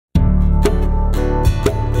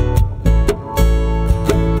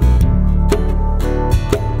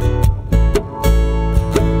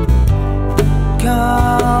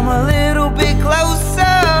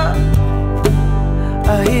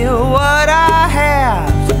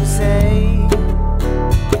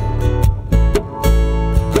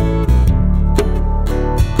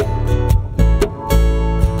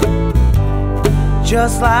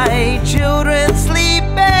just like children sleeping,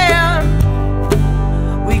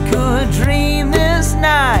 we could dream this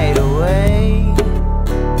night away.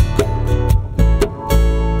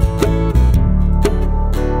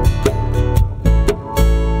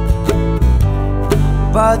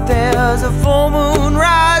 But there's a full moon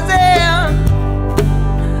rising,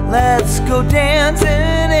 let's go dancing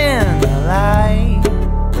in the light.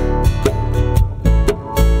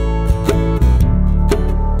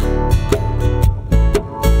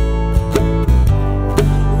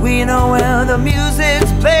 We know where the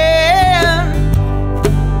music's playing,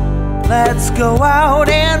 let's go out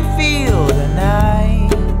and feel the night.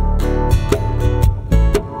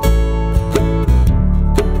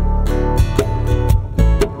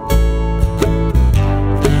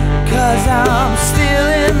 Cause I'm still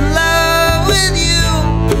in love with you,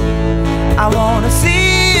 I wanna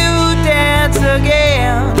see you dance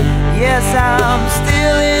again. Yes, I'm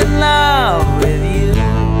still in love with you.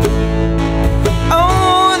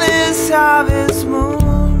 Oh, this harvest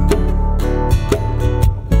moon,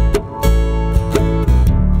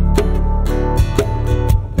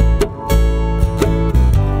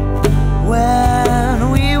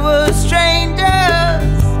 when we were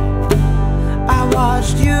strangers, I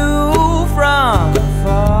watched you from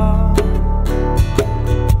afar.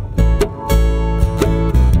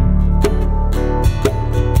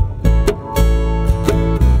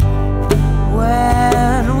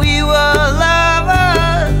 When we were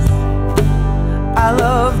lovers, I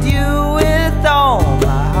loved you with all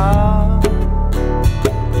my heart.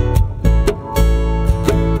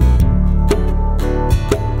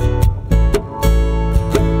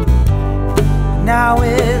 Now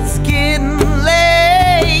it's getting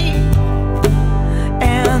late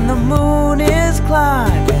and the moon is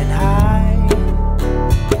climbing high.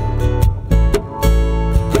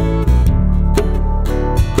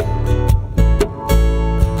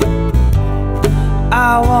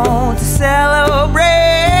 I want to celebrate,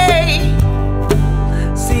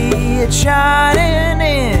 see it shining